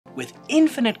with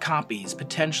infinite copies,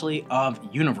 potentially, of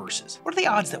universes. What are the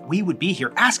odds that we would be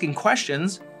here asking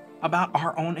questions about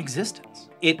our own existence?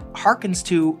 It harkens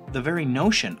to the very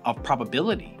notion of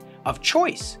probability, of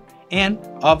choice, and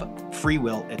of free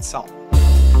will itself.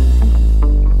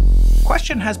 The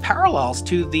question has parallels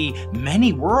to the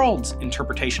many worlds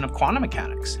interpretation of quantum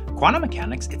mechanics. Quantum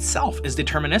mechanics itself is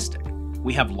deterministic.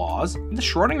 We have laws in the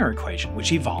Schrödinger equation,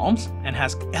 which evolves and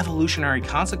has evolutionary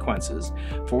consequences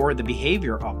for the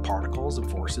behavior of particles and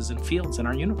forces and fields in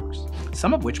our universe,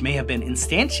 some of which may have been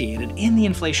instantiated in the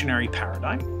inflationary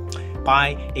paradigm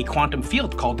by a quantum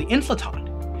field called the inflaton.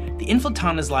 The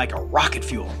inflaton is like a rocket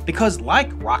fuel, because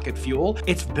like rocket fuel,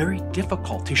 it's very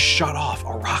difficult to shut off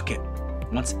a rocket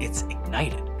once it's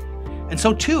ignited. And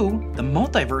so too, the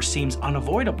multiverse seems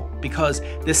unavoidable because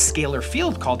this scalar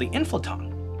field called the inflaton,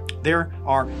 there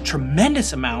are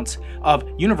tremendous amounts of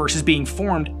universes being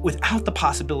formed without the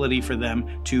possibility for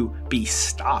them to be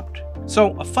stopped.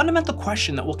 So a fundamental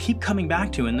question that we'll keep coming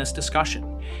back to in this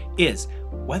discussion is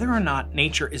whether or not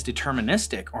nature is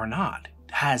deterministic or not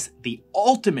has the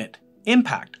ultimate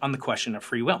impact on the question of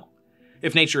free will.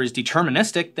 If nature is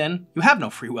deterministic, then you have no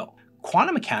free will.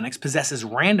 Quantum mechanics possesses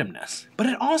randomness, but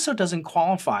it also doesn't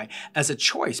qualify as a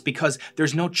choice because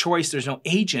there's no choice, there's no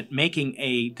agent making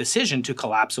a decision to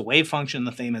collapse a wave function,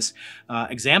 the famous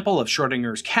example of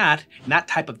Schrödinger's cat. And that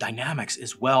type of dynamics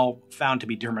is well found to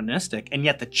be deterministic, and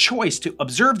yet the choice to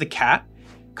observe the cat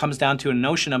comes down to a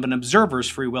notion of an observer's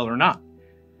free will or not.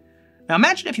 Now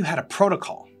imagine if you had a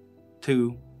protocol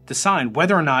to decide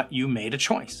whether or not you made a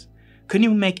choice. Could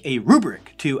you make a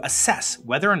rubric to assess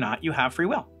whether or not you have free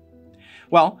will?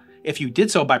 Well, if you did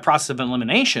so by process of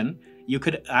elimination, you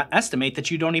could estimate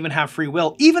that you don't even have free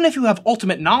will, even if you have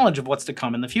ultimate knowledge of what's to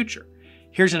come in the future.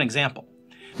 Here's an example.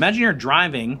 Imagine you're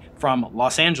driving from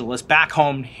Los Angeles back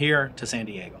home here to San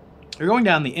Diego. You're going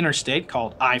down the interstate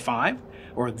called I-5,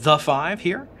 or the 5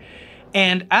 here,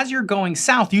 and as you're going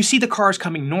south, you see the cars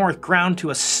coming north ground to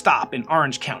a stop in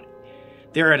Orange County.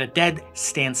 They're at a dead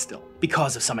standstill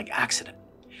because of some accident.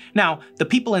 Now, the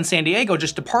people in San Diego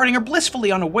just departing are blissfully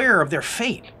unaware of their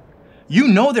fate. You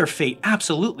know their fate,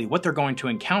 absolutely, what they're going to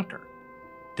encounter.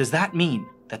 Does that mean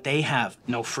that they have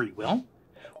no free will?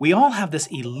 We all have this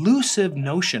elusive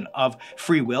notion of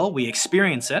free will, we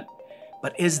experience it,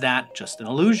 but is that just an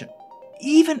illusion?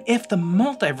 Even if the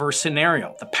multiverse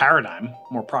scenario, the paradigm,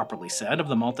 more properly said, of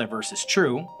the multiverse is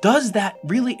true, does that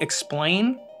really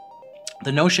explain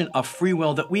the notion of free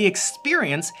will that we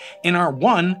experience in our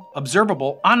one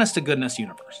observable, honest-to-goodness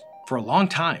universe? For a long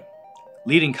time,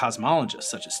 leading cosmologists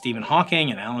such as Stephen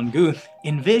Hawking and Alan Guth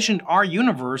envisioned our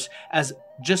universe as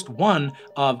just one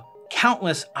of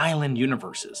countless island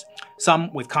universes,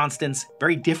 some with constants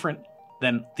very different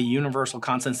than the universal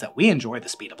constants that we enjoy, the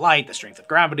speed of light, the strength of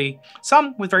gravity,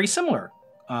 some with very similar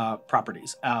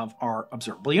properties of our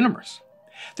observable universe.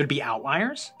 There'd be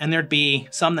outliers, and there'd be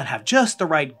some that have just the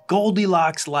right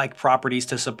Goldilocks-like properties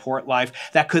to support life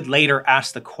that could later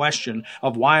ask the question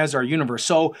of why is our universe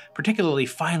so particularly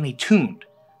finely tuned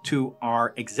to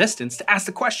our existence to ask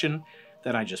the question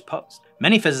that I just posed.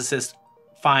 Many physicists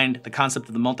find the concept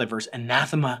of the multiverse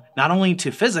anathema not only to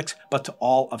physics, but to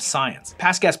all of science.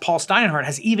 Past guest Paul Steinhardt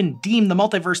has even deemed the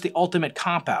multiverse the ultimate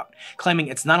cop-out, claiming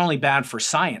it's not only bad for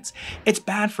science, it's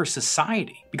bad for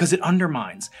society because it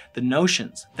undermines the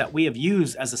notions that we have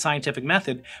used as a scientific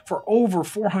method for over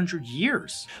 400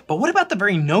 years. But what about the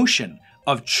very notion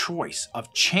of choice,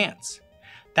 of chance?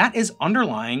 That is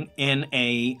underlying in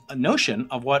a notion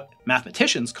of what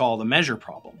mathematicians call the measure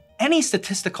problem. Any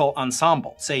statistical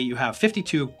ensemble, say you have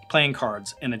 52 playing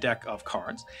cards in a deck of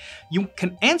cards, you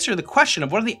can answer the question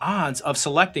of what are the odds of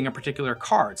selecting a particular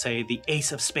card, say the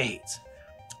ace of spades.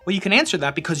 Well, you can answer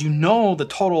that because you know the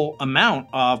total amount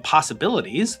of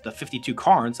possibilities, the 52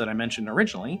 cards that I mentioned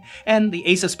originally, and the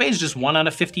ace of spades is just 1 out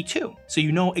of 52. So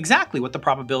you know exactly what the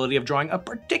probability of drawing a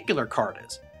particular card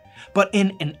is. But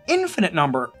in an infinite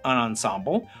number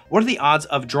ensemble, what are the odds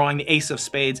of drawing the ace of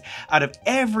spades out of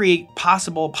every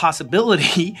possible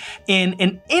possibility in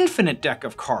an infinite deck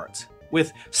of cards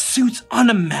with suits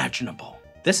unimaginable?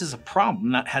 This is a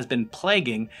problem that has been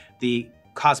plaguing the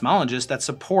cosmologists that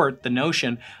support the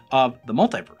notion of the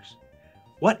multiverse.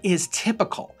 What is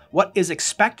typical? What is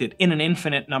expected in an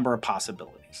infinite number of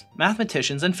possibilities?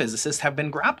 Mathematicians and physicists have been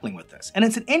grappling with this, and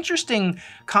it's an interesting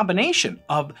combination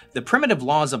of the primitive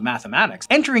laws of mathematics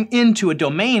entering into a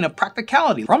domain of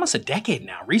practicality. For almost a decade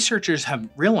now, researchers have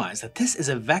realized that this is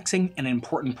a vexing and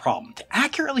important problem. To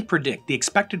accurately predict the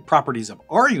expected properties of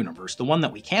our universe, the one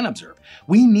that we can observe,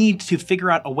 we need to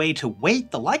figure out a way to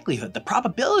weight the likelihood, the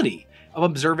probability of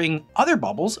observing other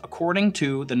bubbles according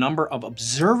to the number of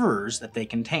observers that they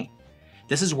contain.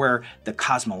 This is where the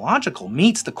cosmological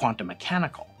meets the quantum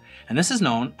mechanical, and this is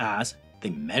known as the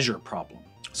measure problem.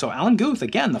 So Alan Guth,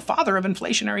 again, the father of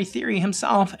inflationary theory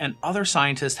himself, and other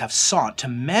scientists have sought to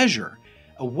measure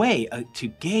a way to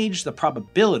gauge the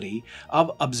probability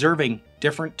of observing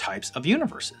different types of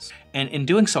universes. And in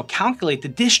doing so, calculate the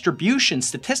distribution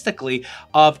statistically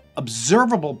of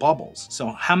observable bubbles. So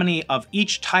how many of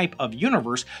each type of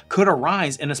universe could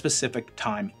arise in a specific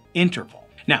time interval.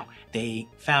 Now, they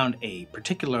found a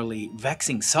particularly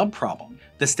vexing subproblem.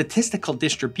 The statistical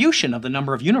distribution of the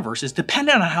number of universes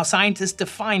depended on how scientists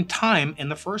define time in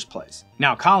the first place.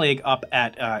 Now, a colleague up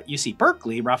at UC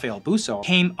Berkeley, Raphael Bousso,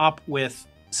 came up with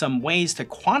some ways to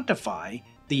quantify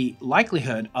the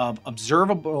likelihood of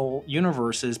observable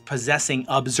universes possessing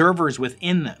observers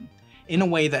within them in a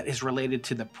way that is related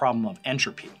to the problem of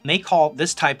entropy. They call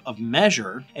this type of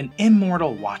measure an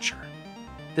immortal watcher.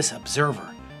 This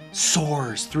observer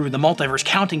soars through the multiverse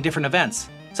counting different events,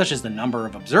 such as the number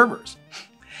of observers.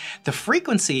 The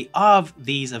frequency of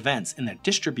these events in their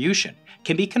distribution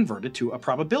can be converted to a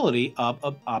probability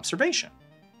of observation.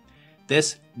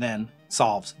 This then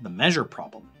solves the measure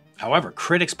problem. However,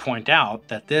 critics point out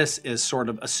that this is sort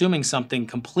of assuming something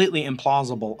completely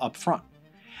implausible up front.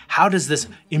 How does this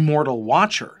immortal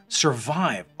watcher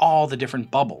survive all the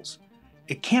different bubbles?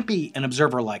 It can't be an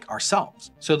observer like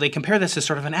ourselves. So they compare this to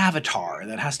sort of an avatar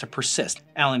that has to persist.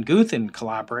 Alan Guth and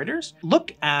collaborators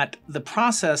look at the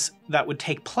process that would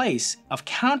take place of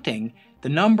counting the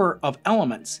number of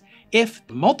elements if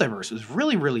the multiverse was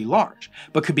really, really large,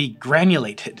 but could be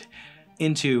granulated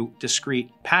into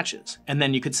discrete patches. And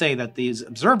then you could say that these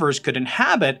observers could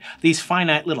inhabit these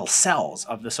finite little cells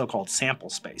of the so-called sample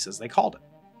space, as they called it.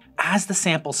 As the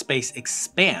sample space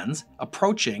expands,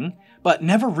 approaching, but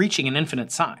never reaching an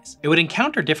infinite size, it would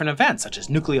encounter different events such as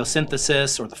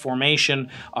nucleosynthesis or the formation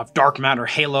of dark matter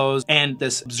halos, and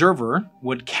this observer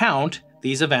would count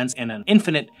these events in an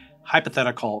infinite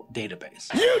hypothetical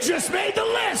database. You just made the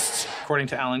list! According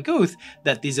to Alan Guth,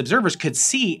 that these observers could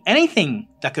see anything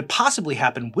that could possibly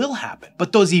happen will happen,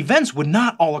 but those events would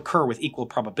not all occur with equal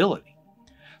probability.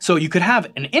 So you could have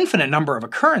an infinite number of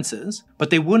occurrences, but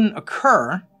they wouldn't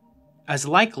occur as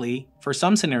likely for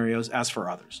some scenarios as for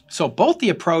others. So both the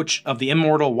approach of the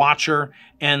immortal watcher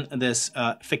and this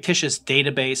fictitious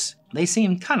database, they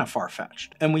seem kind of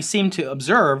far-fetched. And we seem to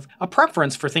observe a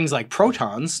preference for things like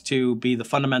protons to be the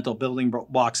fundamental building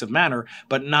blocks of matter,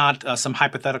 but not some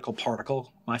hypothetical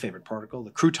particle, my favorite particle,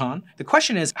 the crouton. The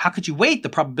question is, how could you weight the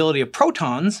probability of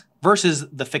protons versus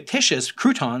the fictitious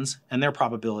croutons and their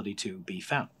probability to be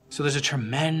found? So there's a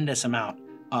tremendous amount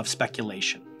of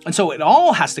speculation. And so it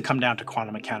all has to come down to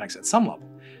quantum mechanics at some level.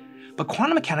 But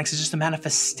quantum mechanics is just a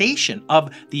manifestation of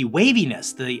the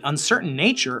waviness, the uncertain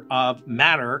nature of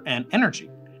matter and energy.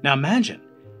 Now imagine,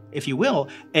 if you will,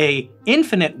 an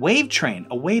infinite wave train,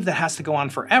 a wave that has to go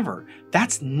on forever.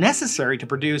 That's necessary to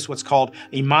produce what's called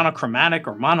a monochromatic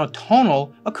or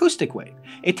monotonal acoustic wave.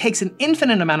 It takes an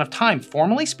infinite amount of time,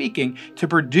 formally speaking, to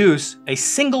produce a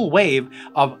single wave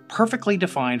of perfectly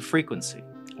defined frequency.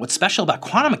 What's special about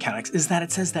quantum mechanics is that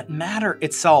it says that matter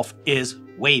itself is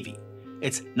wavy.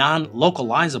 It's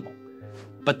non-localizable.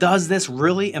 But does this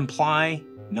really imply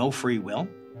no free will?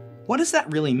 What does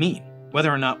that really mean,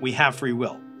 whether or not we have free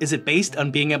will? Is it based on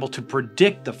being able to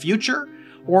predict the future,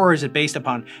 or is it based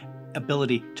upon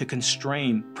ability to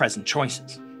constrain present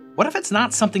choices? What if it's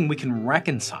not something we can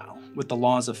reconcile with the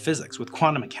laws of physics, with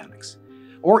quantum mechanics,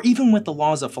 or even with the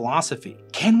laws of philosophy?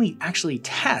 Can we actually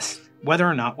test whether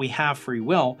or not we have free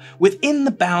will within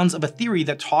the bounds of a theory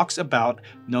that talks about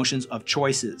notions of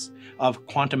choices, of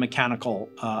quantum mechanical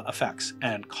effects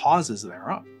and causes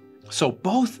thereof? So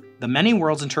both the many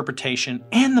worlds interpretation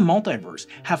and the multiverse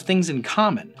have things in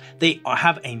common. They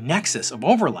have a nexus of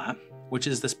overlap, which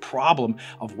is this problem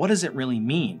of what does it really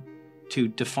mean to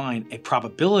define a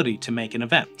probability to make an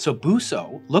event. So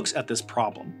Bousso looks at this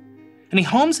problem and he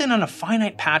homes in on a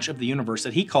finite patch of the universe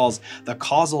that he calls the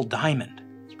causal diamond.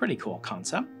 Pretty cool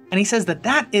concept. And he says that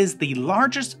that is the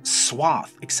largest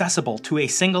swath accessible to a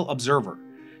single observer,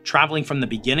 traveling from the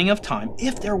beginning of time,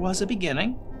 if there was a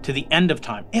beginning, to the end of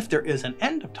time, if there is an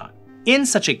end of time. In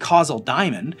such a causal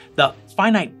diamond, the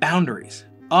finite boundaries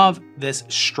of this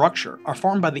structure are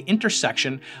formed by the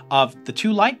intersection of the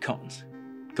two light cones,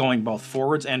 going both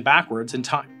forwards and backwards in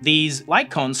time. These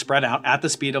light cones spread out at the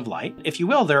speed of light. If you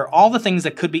will, they're all the things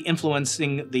that could be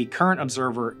influencing the current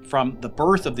observer from the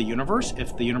birth of the universe,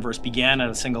 if the universe began at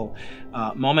a single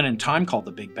moment in time called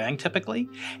the Big Bang typically.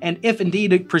 And if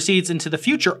indeed it proceeds into the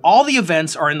future, all the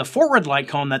events are in the forward light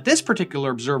cone that this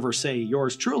particular observer, say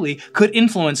yours truly, could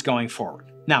influence going forward.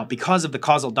 Now, because of the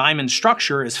causal diamond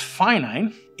structure is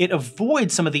finite, it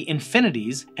avoids some of the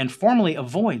infinities and formally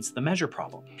avoids the measure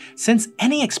problem. Since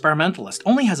any experimentalist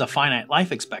only has a finite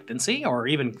life expectancy, or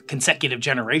even consecutive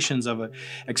generations of an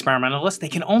experimentalist, they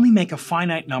can only make a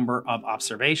finite number of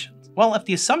observations. Well, if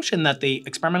the assumption that the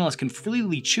experimentalist can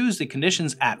freely choose the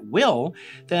conditions at will,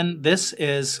 then this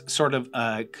is sort of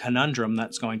a conundrum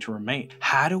that's going to remain.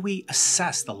 How do we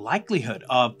assess the likelihood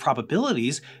of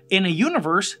probabilities in a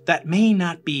universe that may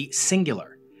not be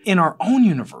singular? In our own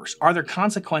universe, are there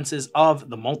consequences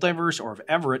of the multiverse or of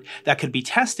Everett that could be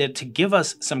tested to give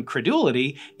us some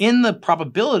credulity in the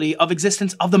probability of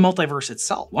existence of the multiverse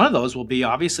itself? One of those will be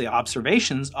obviously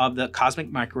observations of the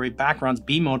cosmic microwave background's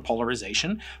B-mode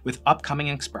polarization with upcoming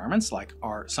experiments like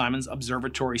our Simons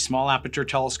Observatory small aperture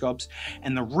telescopes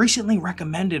and the recently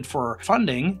recommended for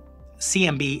funding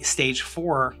CMB Stage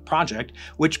 4 project,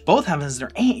 which both have as their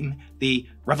aim the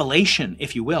revelation,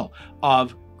 if you will,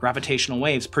 of gravitational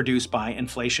waves produced by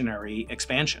inflationary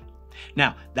expansion.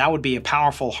 Now, that would be a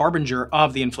powerful harbinger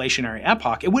of the inflationary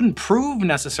epoch. It wouldn't prove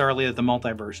necessarily that the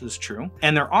multiverse is true.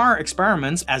 And there are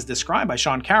experiments, as described by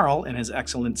Sean Carroll in his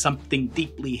excellent Something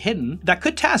Deeply Hidden, that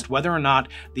could test whether or not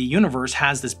the universe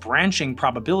has this branching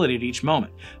probability at each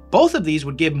moment. Both of these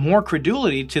would give more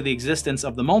credulity to the existence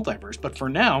of the multiverse, but for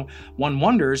now, one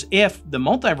wonders if the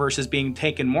multiverse is being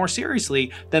taken more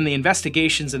seriously than the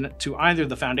investigations into either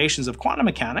the foundations of quantum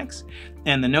mechanics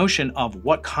and the notion of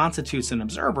what constitutes an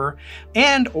observer,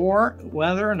 and or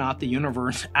whether or not the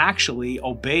universe actually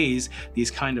obeys these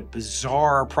kind of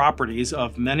bizarre properties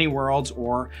of many worlds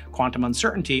or quantum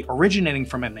uncertainty originating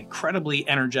from an incredibly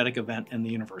energetic event in the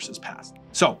universe's past.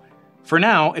 So, for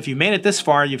now, if you made it this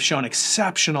far, you've shown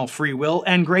exceptional free will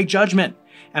and great judgment.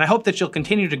 And I hope that you'll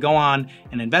continue to go on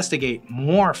and investigate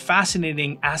more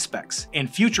fascinating aspects in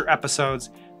future episodes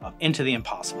of Into the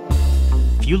Impossible.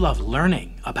 If you love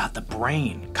learning about the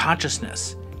brain,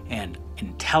 consciousness, and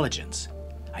intelligence,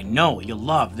 I know you'll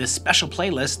love this special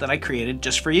playlist that I created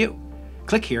just for you.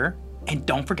 Click here and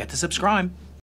don't forget to subscribe.